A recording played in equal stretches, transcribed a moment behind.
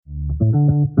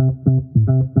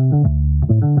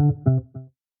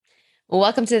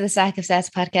Welcome to the Stack of Stats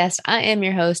podcast. I am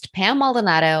your host, Pam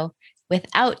Maldonado,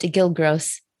 without Gil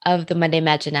Gross of the Monday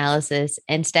Match Analysis.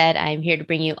 Instead, I'm here to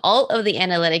bring you all of the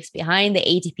analytics behind the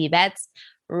ATP bets,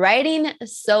 riding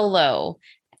solo.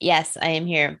 Yes, I am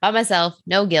here by myself,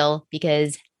 no Gil,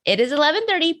 because it is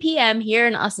 11:30 p.m. here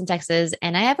in Austin, Texas,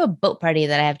 and I have a boat party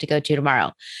that I have to go to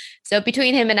tomorrow. So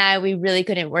between him and I, we really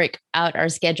couldn't work out our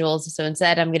schedules. So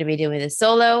instead, I'm going to be doing this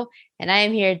solo. And I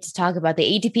am here to talk about the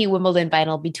ATP Wimbledon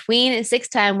final between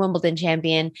six-time Wimbledon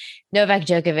champion Novak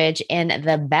Djokovic and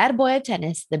the bad boy of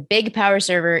tennis, the big power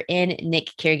server in Nick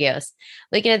Kyrgios.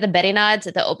 Looking at the betting odds,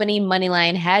 the opening money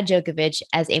line had Djokovic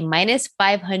as a minus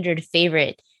 500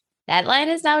 favorite. That line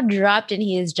is now dropped and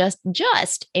he is just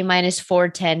a minus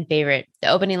 410 favorite. The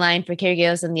opening line for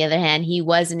Kyrgios, on the other hand, he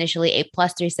was initially a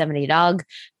plus 370 dog,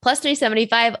 plus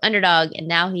 375 underdog, and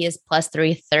now he is plus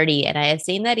 330. And I have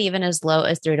seen that even as low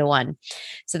as 3-1.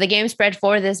 So the game spread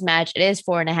for this match, it is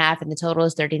 4.5, and the total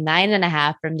is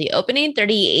 39.5 from the opening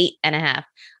 38.5.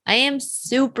 I am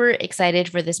super excited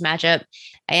for this matchup.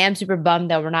 I am super bummed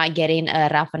that we're not getting a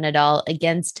Rafa Nadal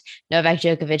against Novak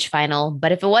Djokovic final.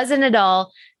 But if it wasn't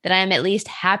Nadal, then I'm at least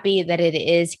happy that it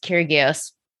is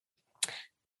Kyrgios.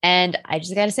 And I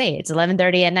just got to say, it's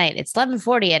 11:30 at night. It's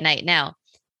 11:40 at night now.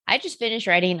 I just finished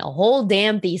writing a whole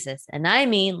damn thesis. And I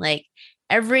mean, like,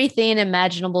 everything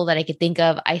imaginable that I could think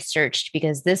of, I searched,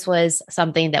 because this was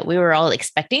something that we were all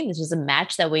expecting. This was a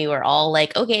match that we were all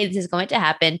like, okay, this is going to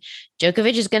happen.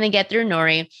 Djokovic is going to get through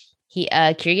Norrie.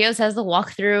 Kyrgios has the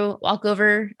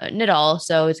walkover Nadal.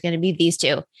 So it's going to be these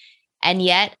two. And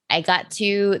yet I got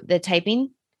to the typing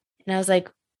and I was like,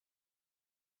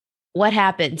 what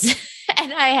happens?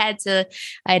 And I had to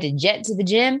jet to the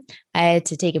gym. I had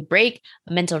to take a break,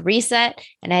 a mental reset,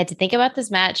 and I had to think about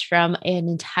this match from an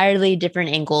entirely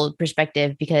different angle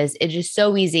perspective, because it's just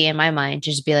so easy in my mind to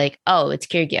just be like, oh, it's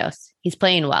Kyrgios. He's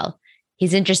playing well.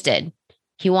 He's interested.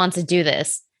 He wants to do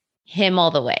this. Him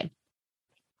all the way.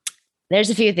 There's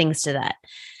a few things to that.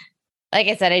 Like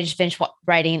I said, I just finished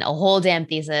writing a whole damn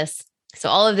thesis. So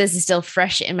all of this is still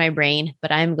fresh in my brain,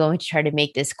 but I'm going to try to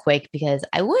make this quick because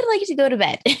I would like to go to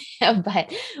bed.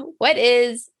 But what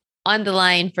is on the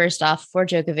line, first off, for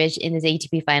Djokovic in his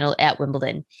ATP final at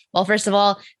Wimbledon? Well, first of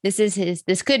all, this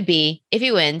could be, if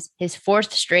he wins, his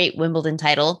fourth straight Wimbledon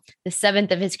title, the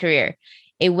seventh of his career.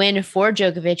 A win for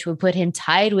Djokovic would put him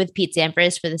tied with Pete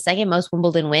Sampras for the second most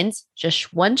Wimbledon wins,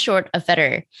 just one short of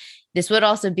Federer. This would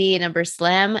also be number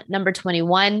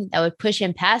 21. That would push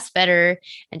him past Federer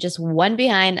and just one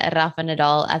behind Rafa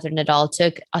Nadal after Nadal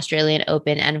took Australian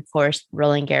Open and, of course,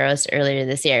 Roland Garros earlier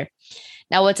this year.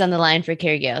 Now, what's on the line for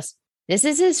Kyrgios? This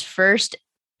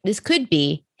could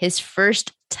be his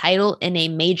first title in a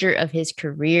major of his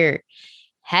career.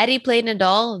 Had he played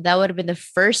Nadal, that would have been the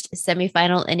first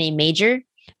semifinal in a major,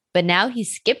 but now he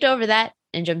skipped over that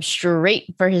and jumped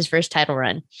straight for his first title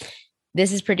run.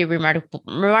 This is pretty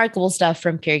remarkable stuff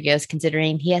from Kyrgios,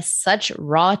 considering he has such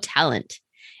raw talent.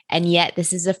 And yet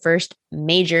this is the first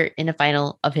major in a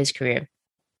final of his career.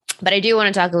 But I do want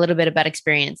to talk a little bit about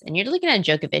experience. And you're looking at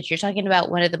Djokovic. You're talking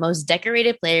about one of the most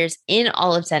decorated players in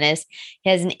all of tennis. He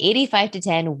has an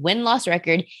 85-10 win-loss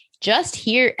record just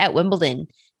here at Wimbledon.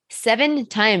 7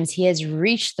 times he has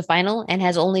reached the final and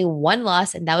has only one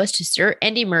loss, and that was to Sir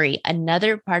Andy Murray,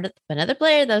 another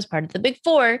player that was part of the Big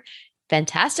Four.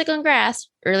 Fantastic on grass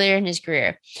earlier in his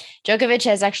career. Djokovic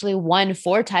has actually won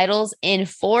 4 titles in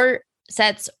 4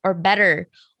 sets or better.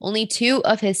 Only 2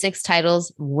 of his 6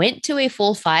 titles went to a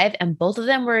full 5, and both of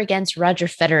them were against Roger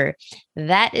Federer.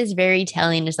 That is very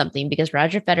telling of something, because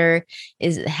Roger Federer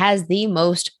has the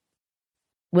most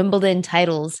Wimbledon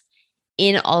titles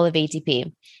in all of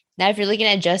ATP. Now, if you're looking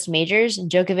at just majors,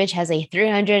 Djokovic has a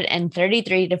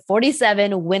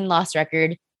 333-47 win-loss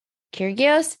record.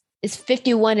 Kyrgios is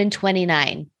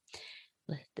 51-29.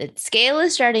 The scale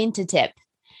is starting to tip.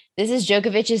 This is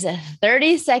Djokovic's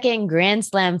 32nd Grand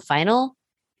Slam final.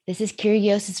 This is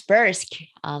Kyrgios's first.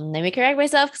 Let me correct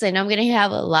myself, because I know I'm going to have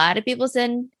a lot of people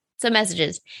send some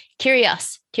messages.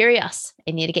 Kyrgios.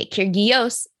 I need to get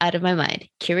Kyrgios out of my mind.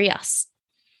 Kyrgios.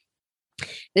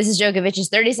 This is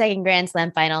Djokovic's 32nd Grand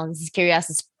Slam final. This is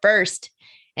Kyrgios's first.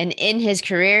 And in his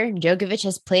career, Djokovic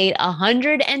has played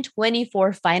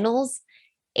 124 finals,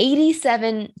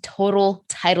 87 total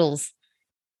titles.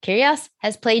 Kyrgios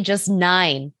has played just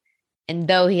 9. And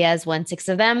though he has won 6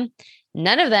 of them,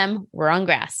 none of them were on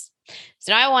grass.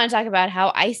 So now I want to talk about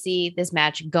how I see this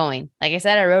match going. Like I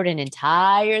said, I wrote an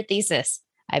entire thesis.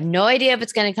 I have no idea if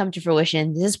it's going to come to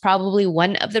fruition. This is probably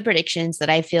one of the predictions that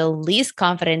I feel least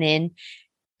confident in.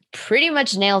 Pretty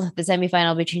much nailed the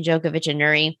semifinal between Djokovic and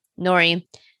Norrie.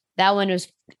 That one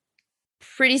was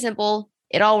pretty simple.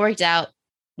 It all worked out.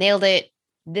 Nailed it.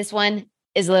 This one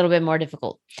is a little bit more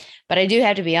difficult. But I do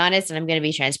have to be honest, and I'm going to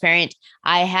be transparent.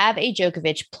 I have a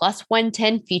Djokovic plus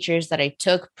 110 features that I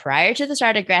took prior to the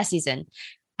start of grass season.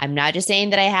 I'm not just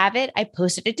saying that I have it. I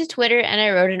posted it to Twitter and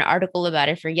I wrote an article about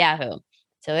it for Yahoo.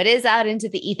 So it is out into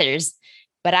the ethers,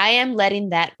 but I am letting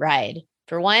that ride.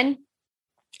 For one,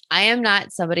 I am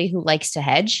not somebody who likes to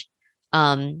hedge.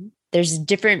 There's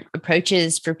different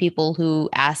approaches for people who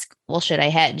ask, well, should I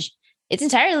hedge? It's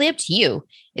entirely up to you.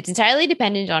 It's entirely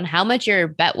dependent on how much your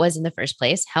bet was in the first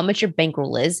place, how much your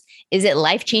bankroll is. Is it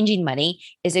life-changing money?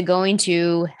 Is it going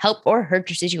to help or hurt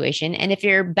your situation? And if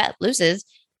your bet loses,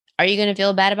 are you going to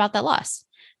feel bad about that loss?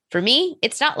 For me,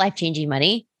 it's not life-changing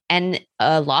money, and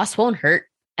a loss won't hurt,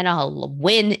 and a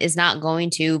win is not going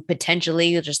to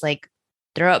potentially just like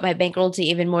throw up my bankroll to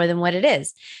even more than what it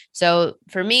is. So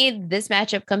for me, this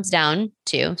matchup comes down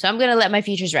to, so I'm going to let my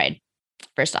futures ride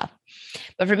first off.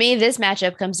 But for me, this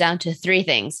matchup comes down to three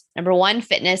things. Number one,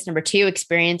 fitness. Number two,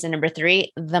 experience. And number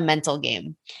three, the mental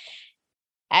game.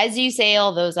 As you say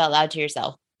all those out loud to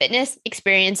yourself, fitness,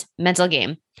 experience, mental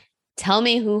game. Tell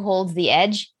me who holds the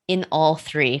edge in all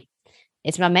three.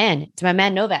 It's my man. It's my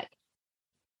man, Novak.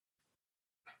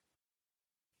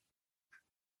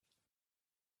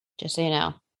 Just so you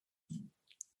know.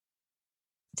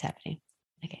 It's happening.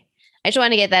 Okay. I just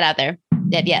want to get that out there.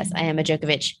 That yes, I am a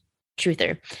Djokovic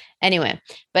truther. Anyway,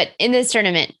 but in this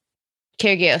tournament,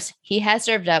 Kyrgios, he has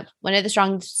served up. One of the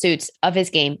strong suits of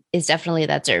his game is definitely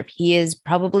that serve. He is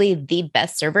probably the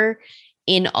best server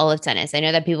in all of tennis. I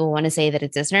know that people want to say that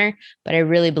it's Isner, but I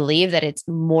really believe that it's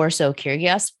more so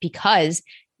Kyrgios because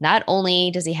not only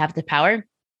does he have the power,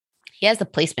 he has the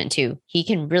placement too. He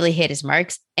can really hit his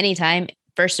marks anytime.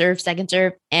 First serve, second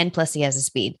serve, and plus he has the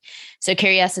speed. So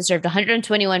Kyrgios has served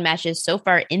 121 matches so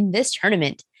far in this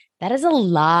tournament. That is a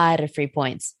lot of free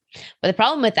points. But the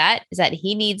problem with that is that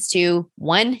he needs to,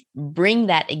 one, bring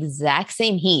that exact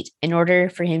same heat in order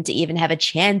for him to even have a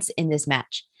chance in this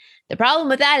match. The problem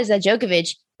with that is that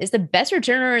Djokovic is the best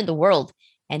returner in the world,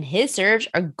 and his serves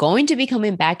are going to be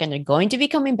coming back, and they're going to be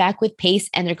coming back with pace,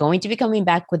 and they're going to be coming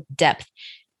back with depth.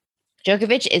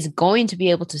 Djokovic is going to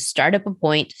be able to start up a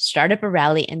point, start up a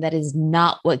rally, and that is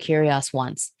not what Kyrgios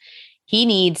wants. He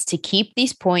needs to keep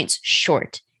these points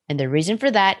short. And the reason for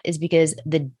that is because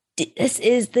this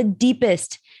is the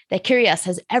deepest that Kyrgios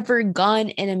has ever gone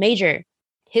in a major.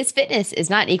 His fitness is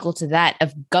not equal to that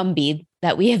of Gumby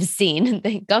that we have seen,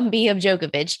 the Gumby of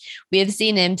Djokovic. We have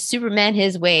seen him Superman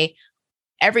his way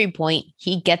every point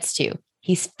he gets to.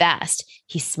 He's fast.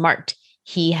 He's smart.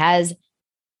 He has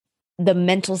the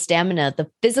mental stamina, the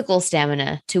physical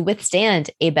stamina to withstand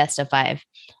a best of five.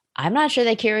 I'm not sure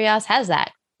that Kyrgios has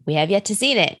that. We have yet to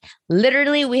see it.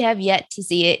 Literally, we have yet to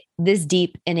see it this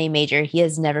deep in a major. He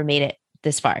has never made it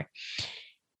this far.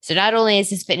 So not only is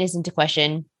his fitness into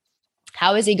question,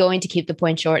 how is he going to keep the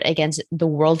point short against the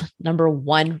world number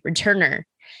one returner?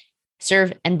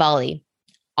 Serve and volley.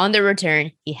 On the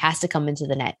return, he has to come into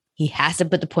the net. He has to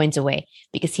put the points away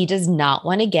because he does not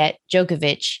want to get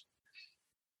Djokovic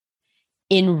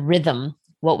in rhythm.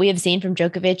 What we have seen from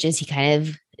Djokovic is he kind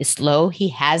of is slow. He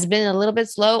has been a little bit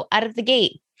slow out of the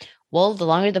gate. Well, the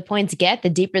longer the points get, the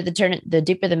deeper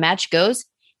the match goes,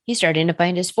 he's starting to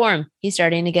find his form. He's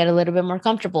starting to get a little bit more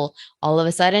comfortable. All of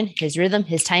a sudden, his rhythm,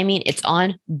 his timing, it's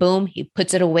on. Boom. He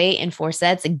puts it away in 4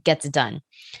 sets and gets it done.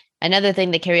 Another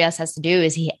thing that Kyrgios has to do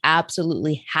is he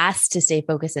absolutely has to stay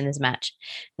focused in this match.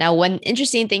 Now, one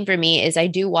interesting thing for me is I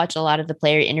do watch a lot of the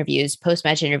player interviews,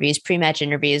 post-match interviews, pre-match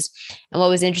interviews. And what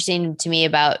was interesting to me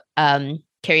about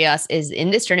Kyrgios is in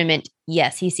this tournament,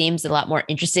 yes, he seems a lot more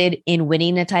interested in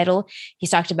winning a title. He's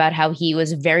talked about how he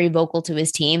was very vocal to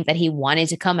his team that he wanted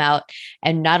to come out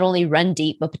and not only run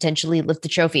deep, but potentially lift the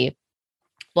trophy.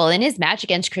 Well, in his match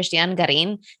against Cristian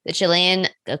Garin, the Chilean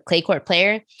clay court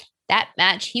player, that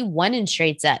match, he won in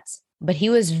straight sets, but he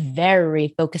was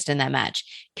very focused in that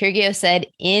match. Kyrgios said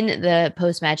in the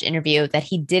post-match interview that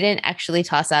he didn't actually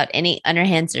toss out any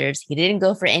underhand serves. He didn't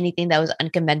go for anything that was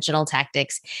unconventional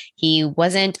tactics. He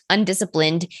wasn't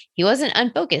undisciplined. He wasn't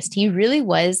unfocused. He really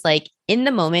was like, in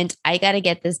the moment, I got to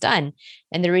get this done.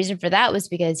 And the reason for that was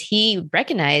because he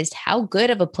recognized how good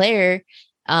of a player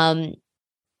Garin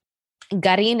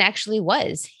actually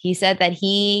was. He said that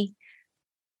he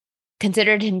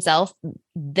considered himself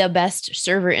the best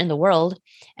server in the world.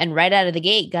 And right out of the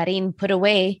gate, Garin put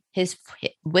away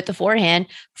with the forehand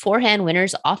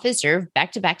winners off his serve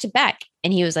back to back to back.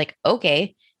 And he was like,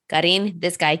 okay, Garin,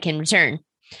 this guy can return.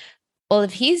 Well,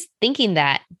 if he's thinking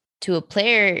that to a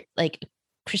player like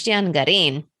Cristian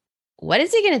Garin, what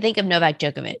is he going to think of Novak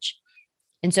Djokovic?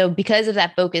 And so because of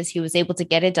that focus, he was able to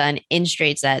get it done in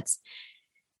straight sets.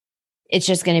 It's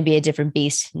just going to be a different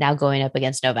beast now going up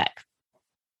against Novak.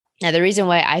 Now, the reason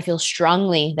why I feel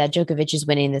strongly that Djokovic is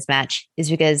winning this match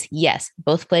is because, yes,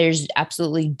 both players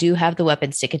absolutely do have the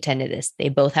weapons to contend to this. They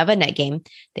both have a net game.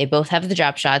 They both have the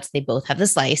drop shots. They both have the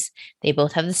slice. They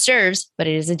both have the serves, but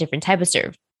it is a different type of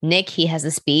serve. Nick, he has the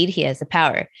speed. He has the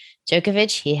power.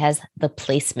 Djokovic, he has the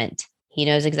placement. He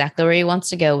knows exactly where he wants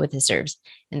to go with his serves.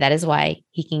 And that is why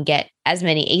he can get as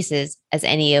many aces as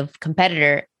any of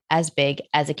competitor as big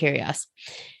as a Kyrgios.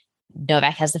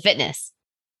 Novak has the fitness,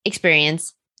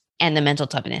 experience, and the mental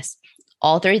toughness.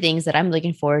 All three things that I'm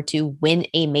looking for to win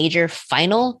a major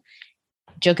final,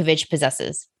 Djokovic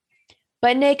possesses.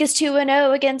 But Nick is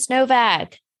 2-0 against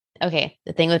Novak. Okay,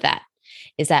 the thing with that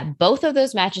is that both of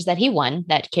those matches that he won,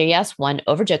 that Kyrgios won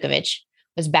over Djokovic,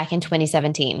 was back in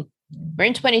 2017. We're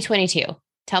in 2022.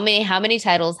 Tell me how many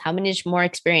titles, how much more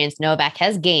experience Novak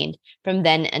has gained from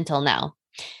then until now.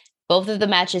 Both of the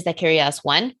matches that Kyrgios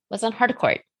won was on hard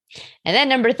court. And then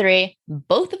number 3,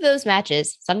 both of those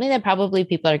matches, something that probably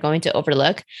people are going to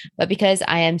overlook, but because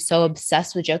I am so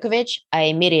obsessed with Djokovic, I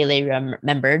immediately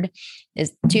remembered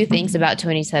is 2 things about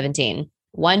 2017.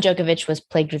 One, Djokovic was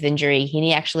plagued with injury.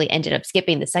 He actually ended up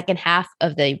skipping the second half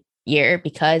of the year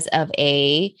because of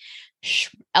an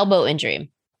elbow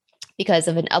injury.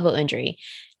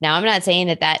 Now, I'm not saying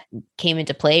that came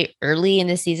into play early in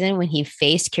the season when he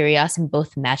faced Kyrgios in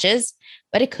both matches,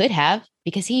 but it could have,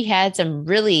 because he had some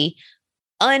really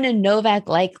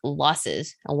un-Novak-like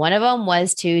losses. One of them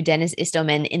was to Denis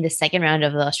Istomin in the second round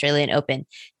of the Australian Open.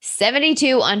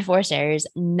 72 unforced errors,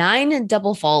 9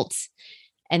 double faults,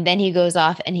 and then he goes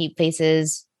off and he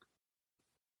faces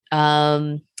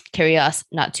Kyrgios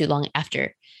not too long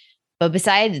after. But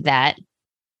besides that,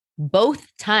 both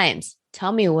times,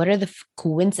 tell me what are the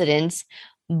coincidence,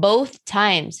 both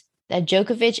times that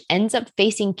Djokovic ends up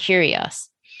facing Kyrgios,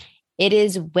 it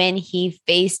is when he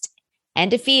faced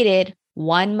and defeated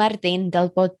Juan Martín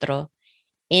del Potro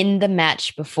in the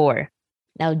match before.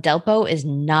 Now, Delpo is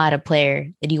not a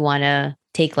player that you want to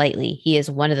take lightly. He is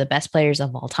one of the best players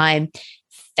of all time.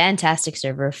 Fantastic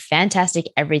server, fantastic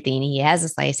everything. He has a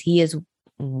slice. He is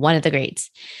one of the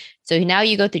greats. So now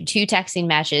you go through 2 taxing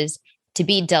matches to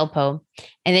beat Delpo,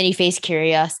 and then you face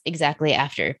Kyrgios exactly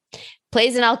after.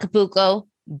 Plays in Acapulco,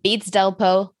 beats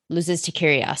Delpo, loses to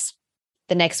Kyrgios.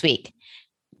 The next week,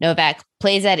 Novak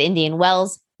plays at Indian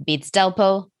Wells, beats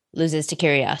Delpo, loses to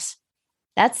Kyrgios.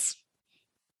 That's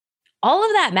all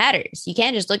of that matters. You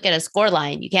can't just look at a score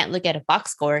line. You can't look at a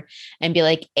box score and be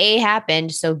like, A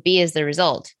happened, so B is the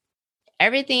result.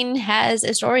 Everything has a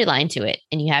storyline to it,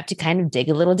 and you have to kind of dig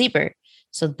a little deeper.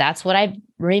 So that's what I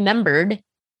remembered,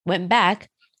 went back,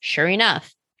 sure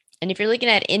enough. And if you're looking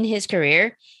at in his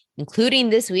career, including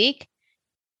this week,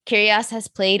 Kyrgios has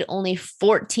played only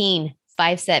 14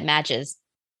 5-set matches.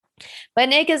 But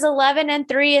Nick is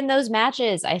 11-3 in those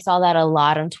matches. I saw that a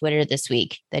lot on Twitter this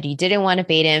week, that he didn't want to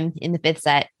fade him in the 5th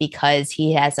set because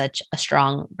he has such a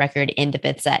strong record in the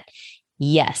 5th set.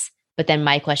 Yes. But then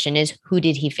my question is, who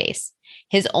did he face?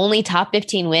 His only top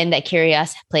 15 win that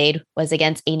Kyrgios played was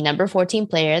against a number 14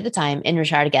 player at the time in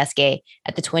Richard Gasquet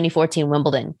at the 2014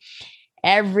 Wimbledon.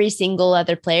 Every single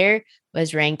other player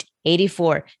was ranked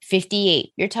 84,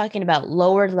 58. You're talking about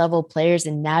lower level players,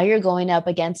 and now you're going up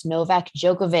against Novak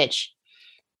Djokovic.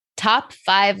 Top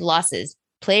 5 losses.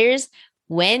 Players,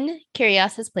 when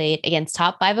Kyrgios has played against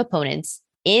top 5 opponents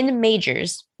in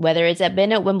majors, whether it's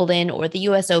been at Wimbledon or the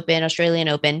US Open, Australian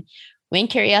Open, when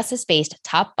Kyrgios has faced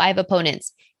top 5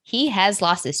 opponents, he has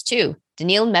losses to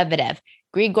Daniil Medvedev,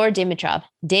 Grigor Dimitrov,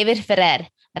 David Ferrer,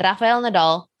 Rafael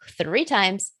Nadal 3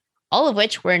 times, all of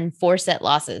which were in 4-set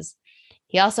losses.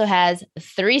 He also has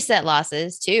 3-set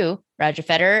losses to Roger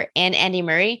Federer and Andy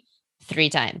Murray 3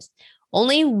 times.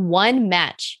 Only one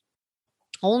match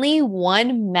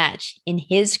in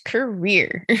his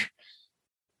career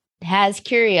has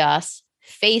Kyrgios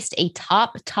faced a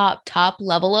top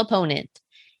level opponent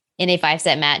in a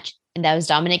 5-set match, and that was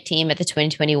Dominic Thiem at the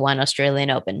 2021 Australian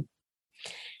Open.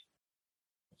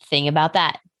 Thing about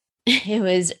that, it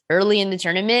was early in the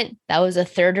tournament. That was a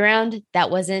 3rd round. That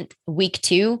wasn't week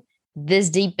 2. This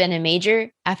deep in a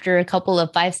major after a couple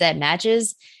of 5-set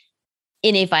matches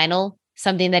in a final,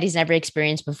 something that he's never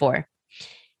experienced before.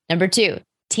 Number 2,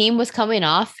 Thiem was coming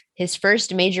off his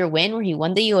first major win where he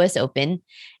won the US Open,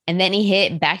 and then he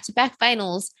hit back-to-back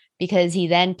finals because he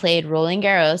then played Roland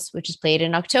Garros, which is played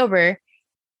in October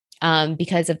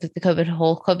because of the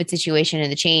whole COVID situation and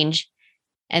the change,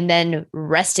 and then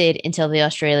rested until the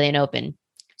Australian Open.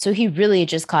 So he really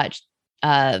just caught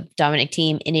Dominic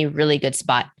Thiem in a really good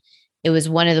spot. It was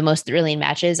one of the most thrilling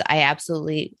matches. I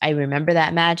remember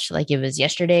that match like it was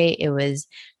yesterday. It was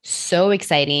so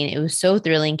exciting. It was so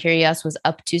thrilling. Kyrgios was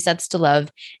up 2-0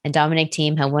 and Dominic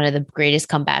Thiem had one of the greatest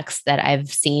comebacks that I've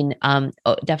seen,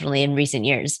 definitely in recent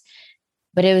years.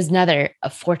 But it was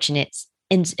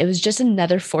just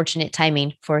another fortunate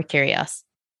timing for Kyrgios.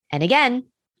 And again,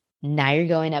 now you're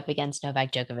going up against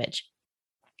Novak Djokovic.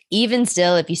 Even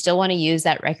still, if you still want to use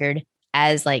that record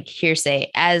as like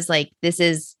hearsay, as like this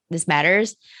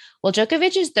matters. Well,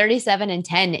 Djokovic is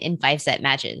 37-10 in 5-set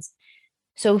matches.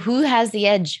 So who has the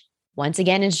edge? Once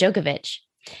again, it's Djokovic.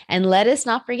 And let us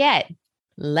not forget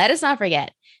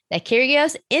that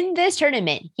Kyrgios in this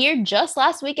tournament here just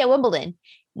last week at Wimbledon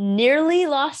nearly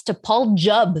lost to Paul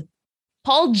Jubb.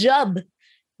 Paul Jubb.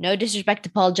 No disrespect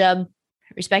to Paul Jubb.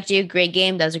 Respect you. Great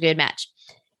game. That was a good match.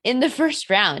 In the first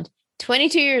round,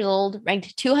 22 years old,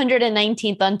 ranked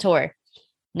 219th on tour.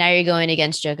 Now you're going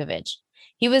against Djokovic.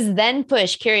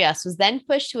 Kyrgios was then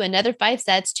pushed to another 5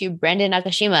 sets to Brandon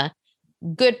Nakashima.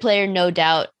 Good player, no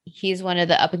doubt. He's one of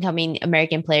the up-and-coming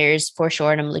American players for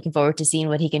sure, and I'm looking forward to seeing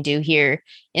what he can do here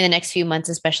in the next few months,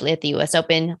 especially at the U.S.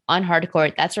 Open on hard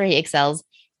court. That's where he excels.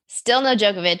 Still no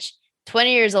Djokovic,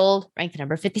 20 years old, ranked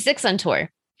number 56 on tour.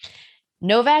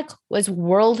 Novak was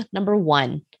world number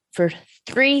 1 for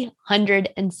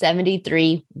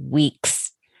 373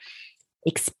 weeks.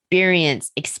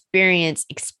 Experience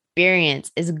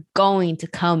is going to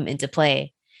come into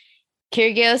play.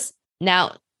 Kyrgios,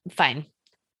 now, fine.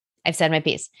 I've said my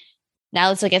piece. Now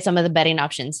let's look at some of the betting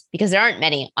options because there aren't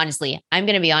many, honestly. I'm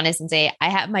going to be honest and say I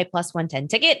have my plus 110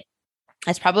 ticket.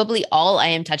 That's probably all I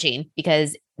am touching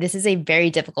because this is a very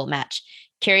difficult match.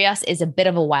 Kyrgios is a bit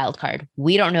of a wild card.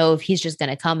 We don't know if he's just going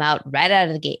to come out right out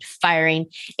of the gate, firing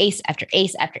ace after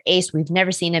ace after ace. We've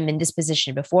never seen him in this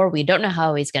position before. We don't know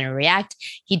how he's going to react.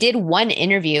 He did one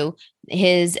interview,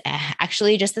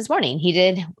 actually just this morning. He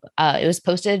did, it was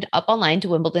posted up online to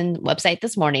Wimbledon website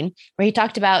this morning, where he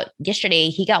talked about yesterday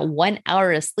he got 1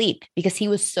 hour of sleep because he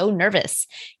was so nervous.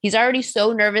 He's already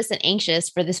so nervous and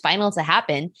anxious for this final to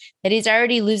happen that he's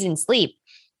already losing sleep.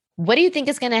 What do you think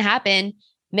is going to happen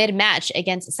mid-match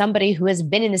against somebody who has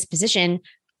been in this position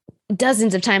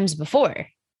dozens of times before?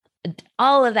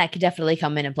 All of that could definitely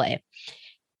come into play.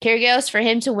 Kyrgios, for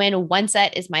him to win 1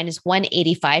 set is minus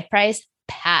 185 price.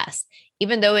 Pass.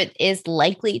 Even though it is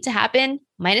likely to happen,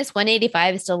 minus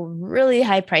 185 is still a really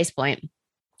high price point.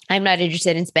 I'm not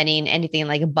interested in spending anything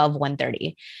like above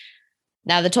 130.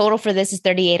 Now, the total for this is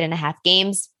 38.5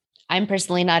 games. I'm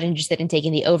personally not interested in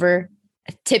taking the over.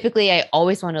 Typically, I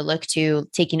always want to look to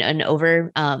taking an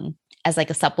over as like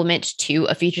a supplement to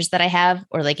a features that I have,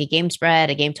 or like a game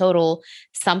spread, a game total,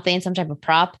 some type of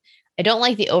prop. I don't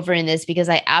like the over in this because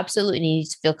I absolutely need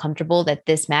to feel comfortable that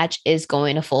this match is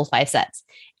going a full 5 sets.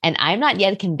 And I'm not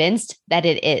yet convinced that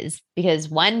it is because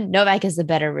one, Novak is the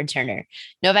better returner.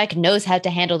 Novak knows how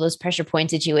to handle those pressure point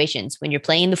situations when you're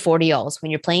playing the 40-alls, when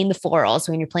you're playing the 4-alls,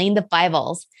 when you're playing the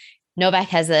 5-alls. Novak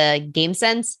has a game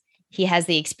sense. He has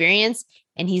the experience,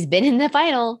 and he's been in the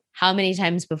final how many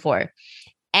times before?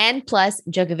 And plus,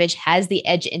 Djokovic has the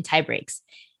edge in tiebreaks.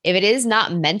 If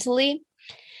not mentally,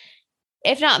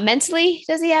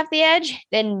 does he have the edge?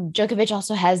 Then Djokovic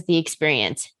also has the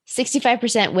experience.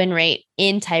 65% win rate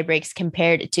in tiebreaks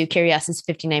compared to Kyrgios's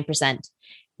 59%.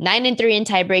 9-3 in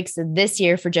tiebreaks this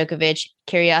year for Djokovic.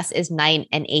 Kyrgios is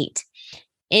 9-8.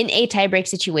 In a tiebreak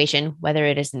situation, whether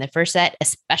it is in the first set,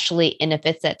 especially in a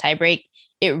 5th set tiebreak,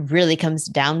 it really comes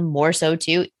down more so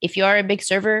to if you are a big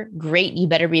server, great, you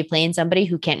better be playing somebody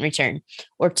who can't return.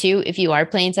 Or 2, if you are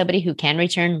playing somebody who can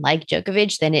return like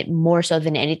Djokovic, then it more so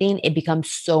than anything, it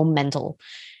becomes so mental.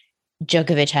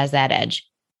 Djokovic has that edge.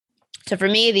 So for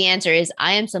me, the answer is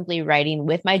I am simply riding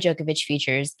with my Djokovic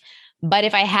features. But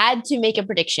if I had to make a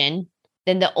prediction,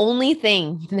 then the only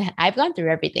thing that I've gone through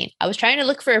everything. I was trying to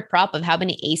look for a prop of how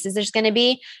many aces there's going to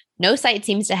be. No site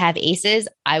seems to have aces.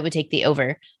 I would take the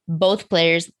over. Both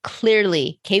players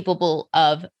clearly capable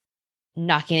of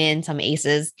knocking in some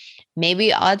aces.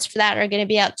 Maybe odds for that are going to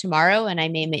be out tomorrow, and I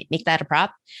may make that a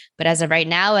prop. But as of right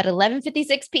now, at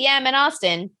 11:56 p.m. in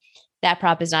Austin, that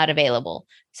prop is not available.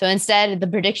 So instead, the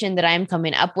prediction that I'm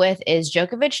coming up with is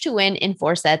Djokovic to win in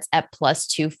 4 sets at plus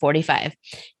 245.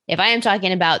 If I am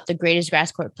talking about the greatest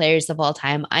grass court players of all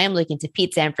time, I am looking to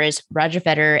Pete Sampras, Roger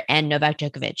Federer, and Novak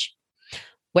Djokovic.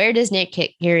 Where does Nick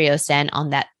Kyrgios stand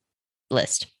on that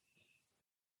list?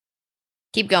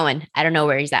 Keep going. I don't know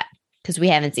where he's at because we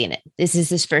haven't seen it. This is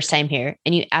his first time here,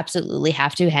 and you absolutely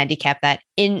have to handicap that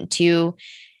into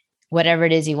whatever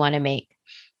it is you want to make,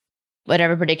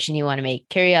 whatever prediction you want to make.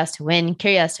 Kyrgios to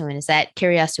win a set,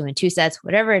 Kyrgios to win 2 sets,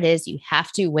 whatever it is, you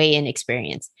have to weigh in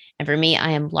experience. And for me, I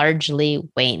am largely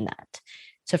weighing that.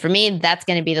 So for me, that's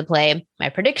going to be the play. My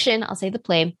prediction, I'll say the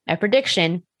play. My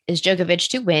prediction is Djokovic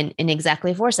to win in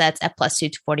exactly 4 sets at plus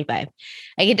 245.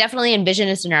 I could definitely envision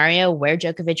a scenario where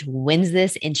Djokovic wins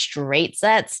this in straight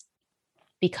sets,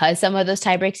 because some of those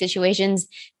tiebreak situations,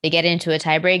 they get into a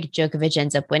tiebreak, Djokovic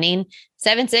ends up winning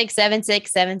 7-6,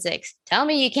 7-6, 7-6. Tell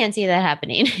me you can't see that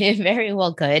happening. It very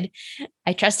well could.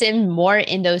 I trust him more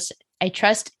in those. I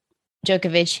trust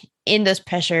Djokovic in those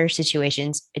pressure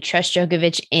situations. I trust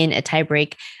Djokovic in a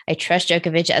tiebreak. I trust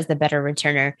Djokovic as the better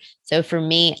returner. So for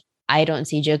me, I don't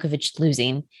see Djokovic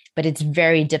losing, but it's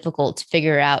very difficult to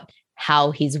figure out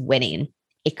how he's winning.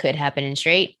 It could happen in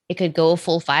straight. It could go a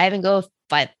full 5 and go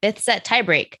a fifth set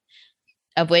tiebreak,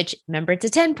 of which, remember, it's a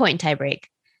 10-point tiebreak.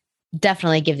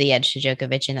 Definitely give the edge to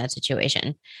Djokovic in that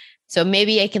situation. So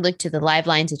maybe I can look to the live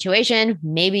line situation.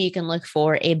 Maybe you can look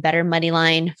for a better money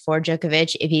line for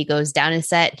Djokovic if he goes down a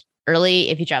set early.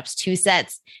 If he drops 2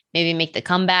 sets, maybe make the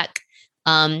comeback.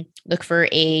 Look for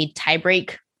a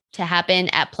tiebreak to happen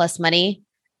at plus money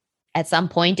at some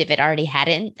point if it already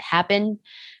hadn't happened.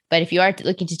 But if you are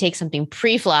looking to take something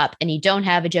pre-flop and you don't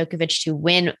have a Djokovic to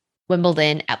win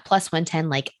Wimbledon at plus 110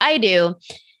 like I do,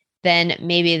 then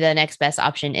maybe the next best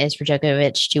option is for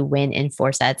Djokovic to win in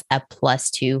 4 sets at plus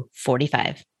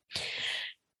 245.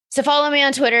 So follow me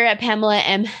on Twitter at Pamela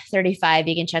M35.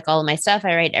 You can check all of my stuff.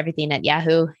 I write everything at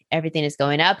Yahoo. Everything is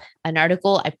going up. An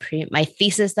article, my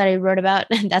thesis that I wrote about,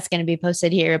 that's going to be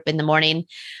posted here up in the morning.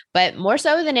 But more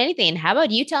so than anything, how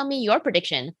about you tell me your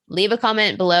prediction? Leave a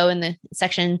comment below in the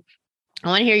section. I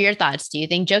want to hear your thoughts. Do you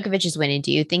think Djokovic is winning?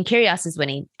 Do you think Kyrgios is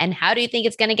winning? And how do you think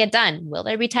it's going to get done? Will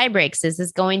there be tie breaks? Is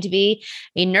this going to be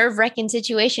a nerve-wracking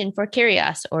situation for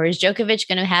Kyrgios? Or is Djokovic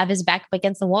going to have his back up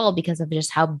against the wall because of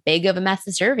just how big of a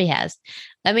massive serve he has?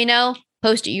 Let me know.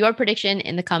 Post your prediction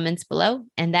in the comments below.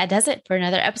 And that does it for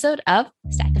another episode of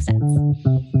Stack of Sets.